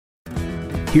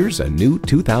Here's a new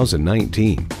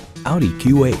 2019 Audi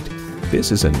Q8.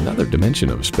 This is another dimension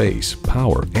of space,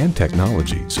 power, and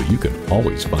technology, so you can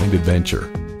always find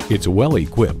adventure. It's well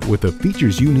equipped with the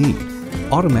features you need: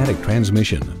 automatic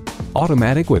transmission,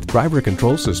 automatic with driver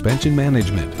control suspension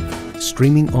management,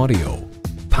 streaming audio,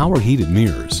 power heated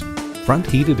mirrors, front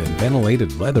heated and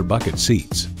ventilated leather bucket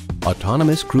seats,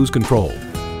 autonomous cruise control,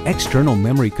 external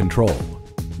memory control,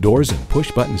 doors and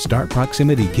push button start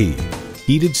proximity key,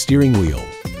 heated steering wheel,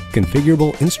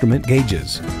 configurable instrument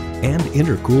gauges, and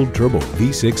intercooled turbo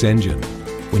V6 engine.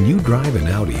 When you drive an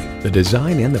Audi, the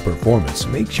design and the performance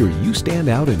make sure you stand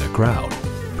out in a crowd.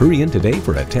 Hurry in today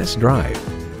for a test drive.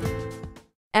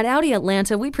 At Audi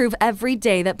Atlanta, we prove every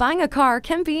day that buying a car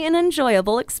can be an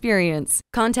enjoyable experience.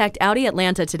 Contact Audi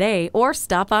Atlanta today or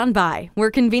stop on by.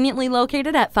 We're conveniently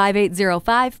located at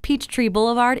 5805 Peachtree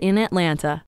Boulevard in Atlanta.